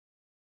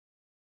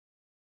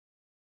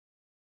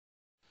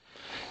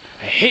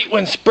I hate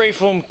when spray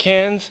foam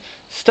cans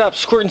stop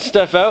squirting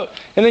stuff out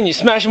and then you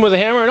smash them with a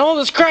hammer and all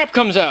this crap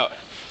comes out.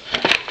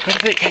 How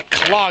do they get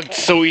clogged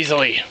so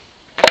easily?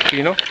 Do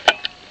you know?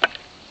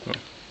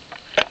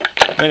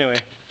 Anyway,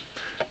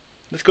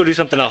 let's go do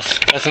something else.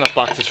 That's enough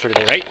boxes for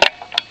today, right?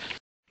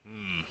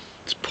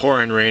 It's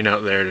pouring rain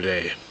out there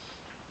today.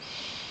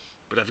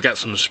 But I've got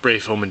some spray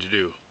foaming to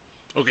do.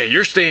 Okay,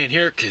 you're staying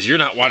here because you're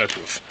not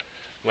waterproof.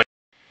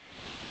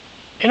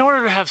 In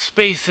order to have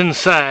space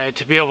inside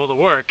to be able to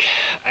work,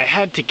 I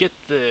had to get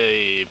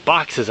the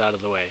boxes out of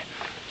the way.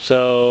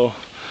 So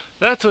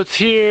that's what's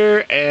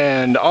here,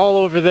 and all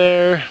over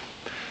there.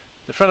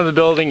 The front of the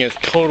building is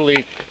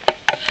totally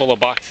full of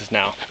boxes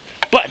now.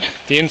 But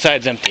the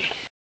inside's empty.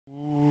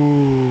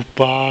 Ooh,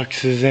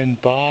 boxes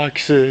and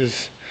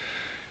boxes.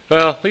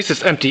 Well, at least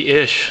it's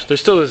empty-ish. There's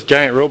still this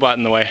giant robot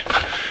in the way.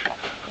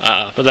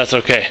 But that's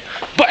okay.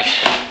 But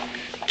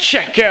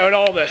check out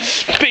all the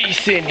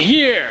space in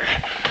here.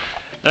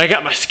 And I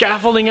got my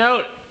scaffolding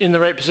out in the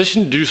right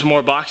position to do some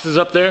more boxes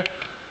up there.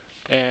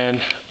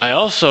 And I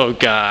also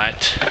got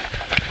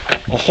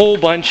a whole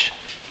bunch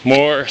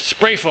more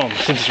spray foam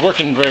since it's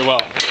working very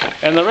well.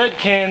 And the red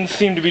cans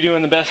seem to be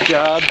doing the best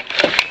job.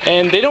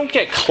 And they don't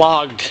get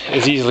clogged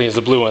as easily as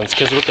the blue ones.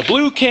 Because with the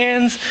blue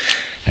cans,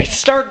 I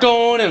start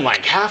going and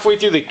like halfway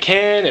through the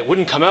can, it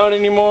wouldn't come out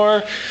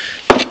anymore.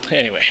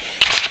 Anyway,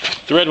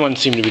 the red ones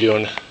seem to be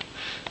doing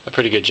a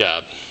pretty good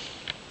job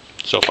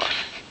so far.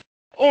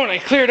 Oh, and I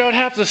cleared out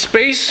half the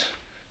space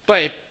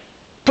by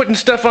putting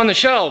stuff on the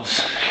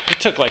shelves. It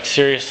took like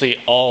seriously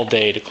all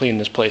day to clean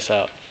this place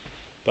out.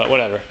 But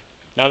whatever.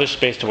 Now there's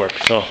space to work,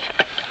 so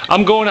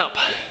I'm going up.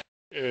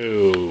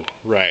 Oh,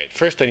 right.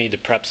 First I need to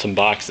prep some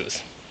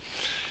boxes.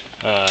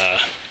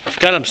 I've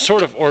got them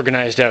sort of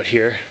organized out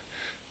here.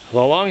 The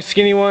long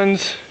skinny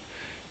ones,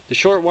 the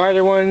short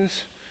wider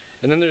ones,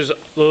 and then there's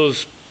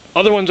those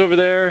other ones over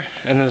there,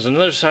 and there's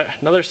another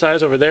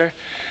size over there.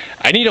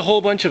 I need a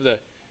whole bunch of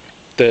the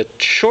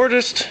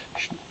shortest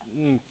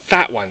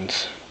fat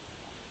ones,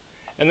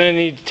 and then I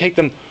need to take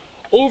them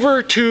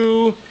over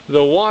to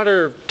the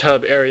water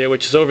tub area,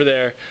 which is over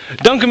there,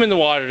 dunk them in the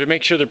water to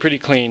make sure they're pretty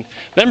clean,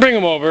 then bring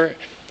them over,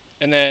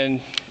 and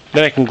then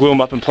I can glue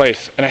them up in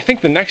place. And I think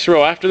the next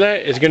row after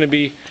that is going to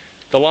be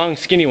the long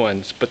skinny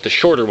ones, but the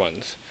shorter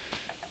ones,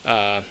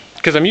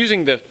 because I'm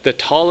using the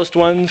tallest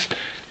ones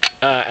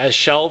as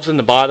shelves in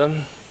the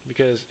bottom.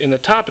 Because in the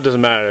top it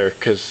doesn't matter,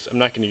 because I'm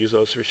not going to use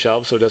those for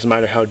shelves, so it doesn't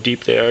matter how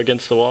deep they are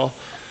against the wall.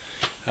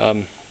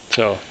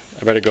 So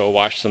I better go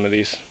wash some of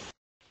these.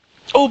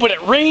 Oh, but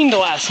it rained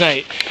last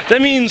night.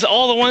 That means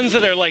all the ones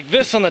that are like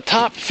this on the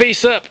top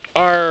face up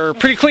are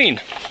pretty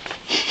clean.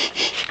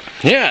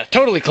 Yeah,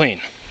 totally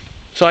clean.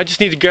 So I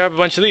just need to grab a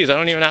bunch of these. I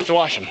don't even have to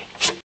wash them.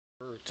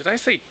 Did I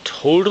say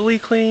totally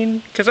clean?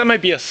 Because that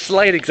might be a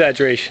slight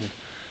exaggeration.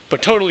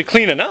 But totally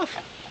clean enough.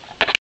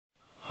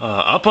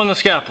 Up on the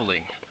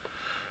scaffolding.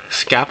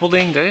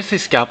 Scaffolding? Did I say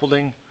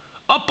scaffolding?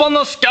 Up on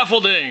the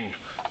scaffolding!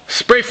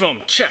 Spray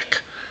foam,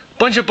 check.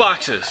 Bunch of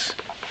boxes,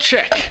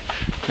 check.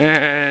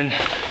 And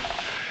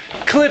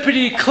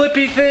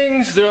clippity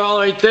things, they're all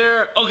right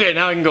there. Okay,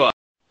 now I can go up.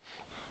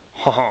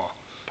 Haha.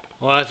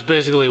 Well, that's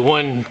basically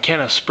one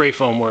can of spray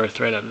foam worth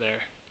right up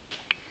there.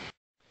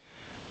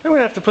 I'm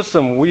gonna have to put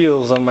some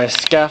wheels on my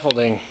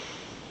scaffolding.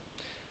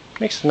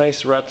 Makes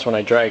nice ruts when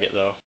I drag it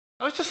though.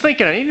 I was just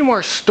thinking I needed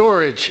more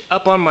storage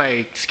up on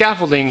my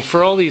scaffolding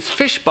for all these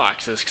fish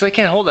boxes, because I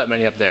can't hold that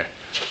many up there.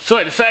 So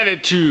I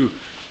decided to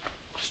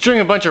string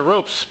a bunch of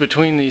ropes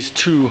between these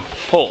two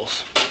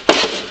poles.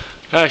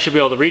 I should be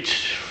able to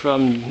reach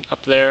from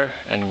up there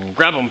and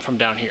grab them from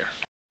down here.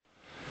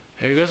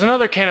 Here goes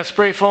another can of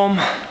spray foam.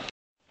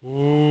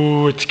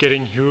 Ooh, it's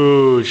getting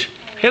huge.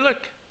 Hey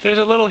look, there's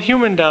a little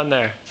human down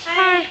there.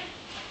 Hi.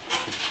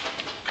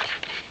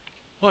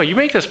 Wow, you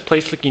make this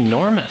place look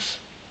enormous.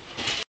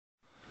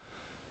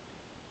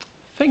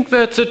 I think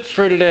that's it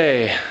for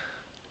today.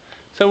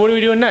 So what are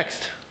we doing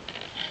next?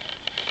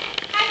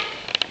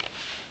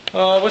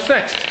 What's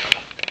next?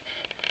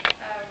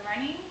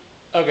 Running.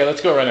 Okay, let's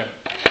go running.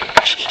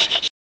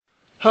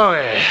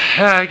 Okay,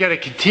 I gotta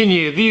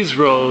continue these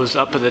rows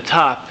up at the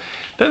top.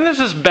 Then there's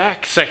this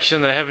back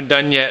section that I haven't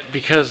done yet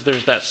because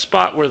there's that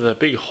spot where the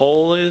big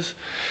hole is.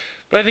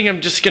 But I think I'm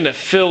just gonna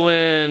fill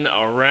in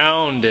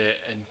around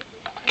it and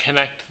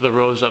connect the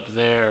rows up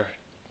there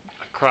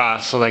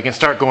across so that I can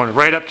start going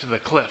right up to the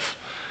cliff.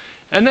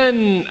 And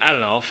then, I don't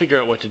know, I'll figure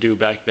out what to do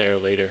back there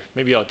later.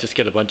 Maybe I'll just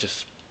get a bunch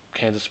of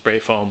cans of spray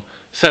foam,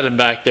 set them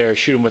back there,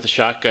 shoot them with a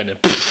shotgun, and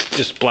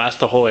just blast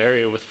the whole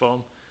area with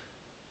foam.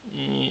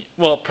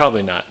 Well,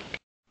 probably not.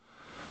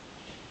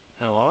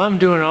 Now, while I'm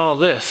doing all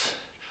this,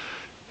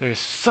 there's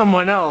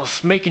someone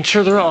else making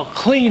sure they're all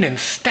clean and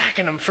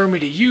stacking them for me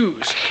to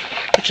use,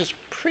 which is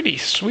pretty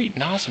sweet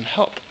and awesome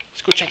help.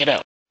 Let's go check it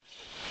out.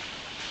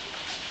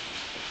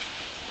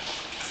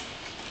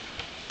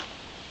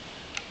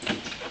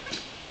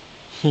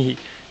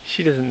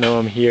 She doesn't know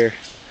I'm here.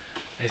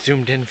 I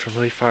zoomed in from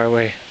really far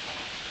away.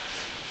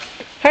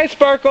 Hi,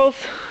 Sparkles.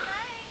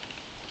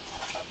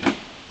 Hi.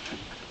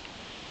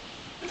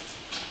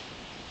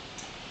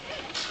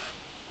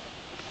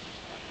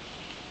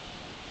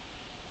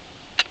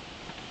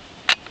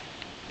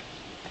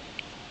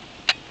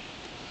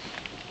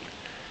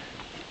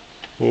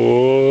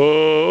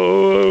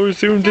 Whoa,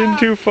 zoomed in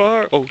too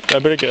far. Oh, I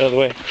better get out of the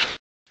way.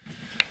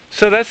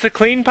 So that's the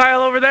clean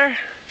pile over there?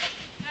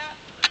 Yeah.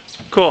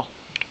 Cool.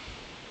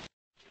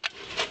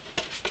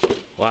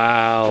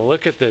 Wow,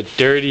 look at the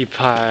dirty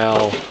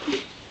pile.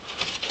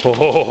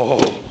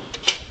 Oh,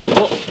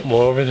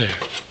 more over there.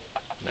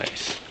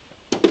 Nice.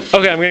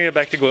 Okay, I'm gonna get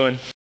back to gluing.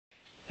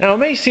 Now it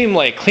may seem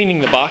like cleaning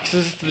the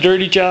boxes is the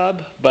dirty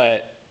job,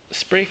 but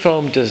spray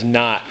foam does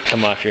not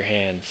come off your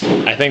hands.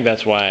 I think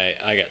that's why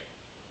I got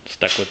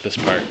stuck with this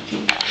part.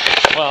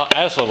 Well,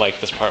 I also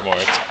like this part more.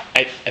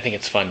 I think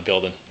it's fun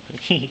building.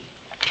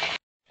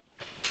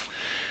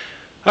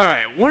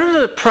 Alright, one of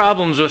the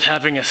problems with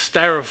having a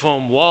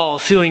styrofoam wall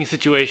ceiling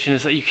situation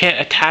is that you can't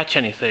attach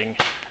anything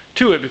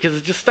to it because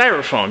it's just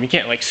styrofoam. You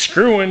can't like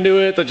screw into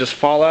it, they'll just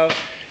fall out.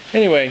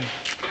 Anyway,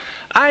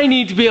 I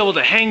need to be able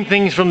to hang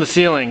things from the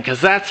ceiling because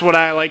that's what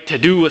I like to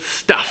do with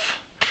stuff.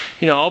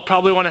 You know, I'll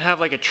probably want to have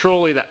like a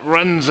trolley that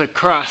runs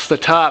across the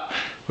top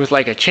with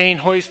like a chain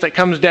hoist that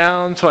comes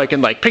down so I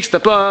can like pick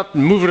stuff up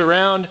and move it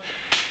around.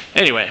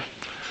 Anyway,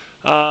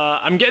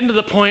 I'm getting to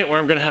the point where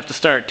I'm going to have to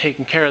start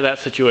taking care of that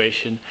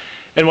situation.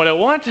 And what I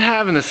want to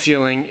have in the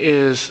ceiling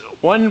is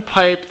one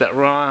pipe that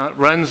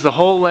runs the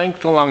whole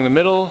length along the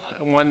middle,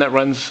 and one that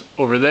runs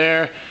over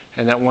there,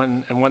 and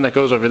one that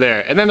goes over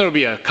there. And then there'll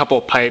be a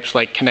couple pipes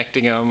like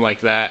connecting them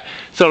like that.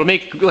 So it'll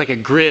make like a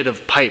grid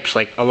of pipes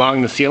like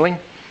along the ceiling.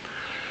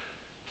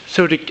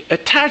 So to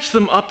attach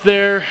them up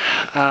there,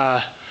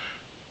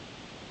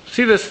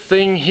 see this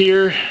thing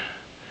here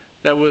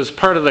that was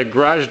part of the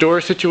garage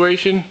door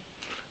situation?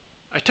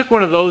 I took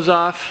one of those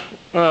off.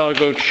 Well, I'll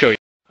go show you.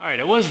 Alright,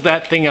 it was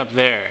that thing up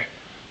there,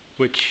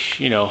 which,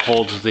 you know,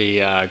 holds the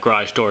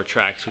garage door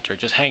tracks, which are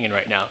just hanging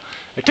right now.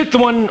 I took the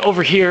one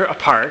over here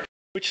apart,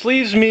 which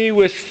leaves me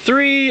with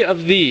 3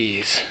 of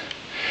these.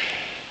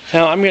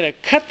 Now I'm going to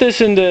cut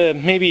this into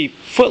maybe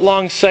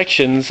foot-long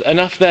sections,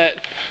 enough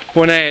that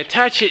when I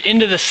attach it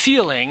into the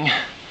ceiling,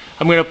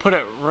 I'm going to put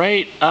it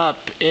right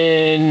up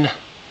in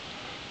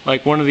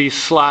like one of these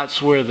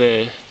slots where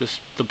the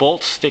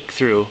bolts stick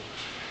through.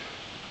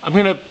 I'm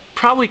going to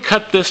probably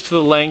cut this to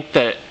the length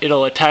that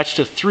it'll attach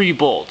to 3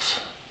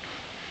 bolts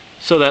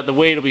so that the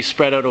weight will be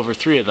spread out over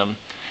 3 of them.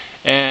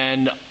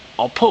 And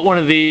I'll put one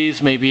of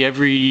these maybe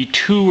every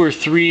 2 or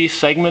 3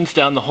 segments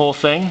down the whole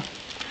thing.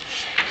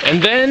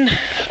 And then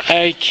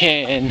I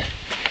can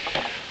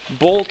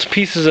bolt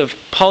pieces of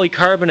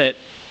polycarbonate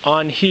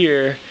on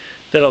here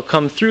that'll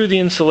come through the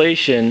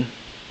insulation,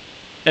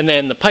 and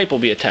then the pipe will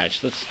be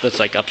attached. That's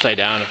like upside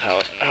down of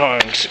how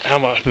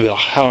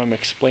I'm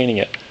explaining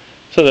it.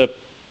 So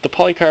the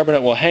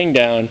polycarbonate will hang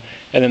down,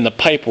 and then the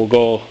pipe will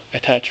go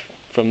attach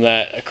from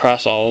that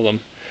across all of them.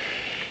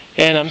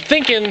 And I'm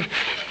thinking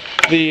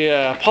the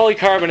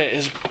polycarbonate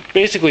is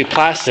basically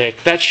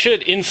plastic. That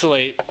should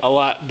insulate a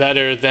lot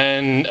better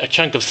than a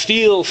chunk of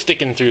steel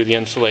sticking through the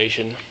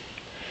insulation.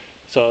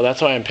 So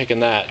that's why I'm picking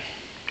that.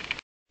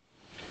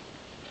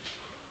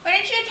 Why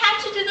don't you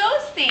attach it to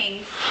those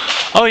things?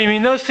 Oh, you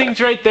mean those things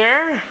right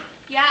there?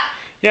 Yeah.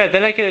 Yeah,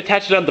 then I can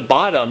attach it on the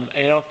bottom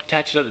and I'll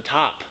attach it at the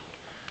top.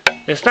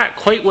 It's not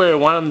quite where I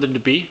want them to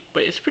be,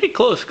 but it's pretty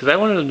close because I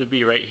wanted them to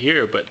be right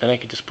here, but then I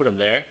could just put them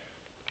there,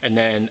 and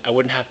then I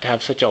wouldn't have to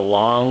have such a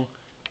long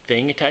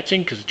thing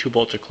attaching because the 2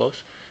 bolts are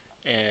close,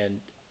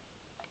 and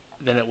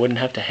then it wouldn't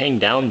have to hang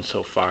down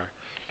so far,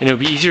 and it would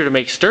be easier to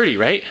make sturdy,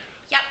 right?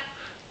 Yep.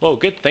 Whoa,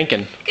 good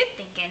thinking. Good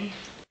thinking.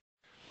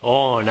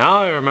 Oh, now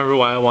I remember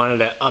why I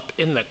wanted it up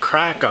in the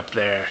crack up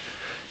there,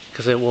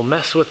 because it will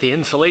mess with the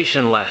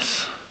insulation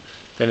less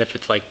than if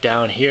it's like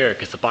down here,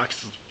 because the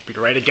box will be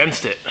right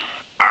against it.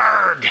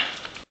 Arrgh!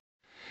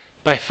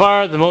 By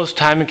far the most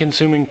time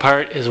consuming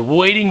part is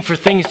waiting for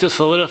things to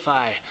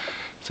solidify.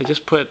 So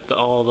just put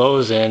all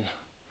those in.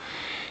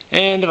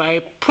 And if I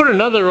put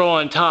another row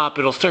on top,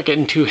 it'll start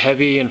getting too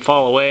heavy and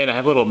fall away, and I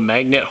have little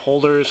magnet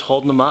holders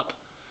holding them up.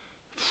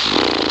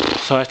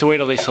 So I have to wait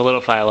till they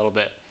solidify a little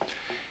bit.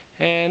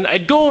 And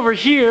I'd go over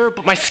here,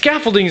 but my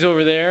scaffolding's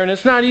over there and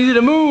it's not easy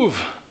to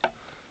move.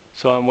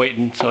 So I'm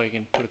waiting so I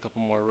can put a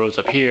couple more rows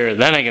up here,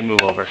 then I can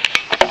move over.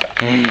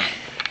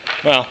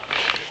 Well,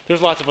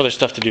 there's lots of other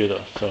stuff to do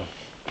though, so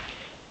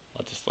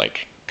I'll just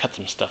like cut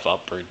some stuff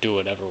up or do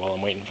whatever while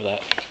I'm waiting for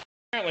that.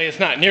 Apparently it's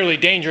not nearly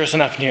dangerous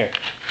enough in here.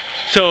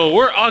 So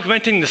we're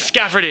augmenting the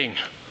scaffolding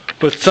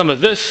with some of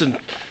this and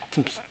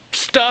some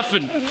stuff,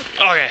 and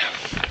okay,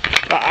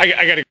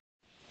 I gotta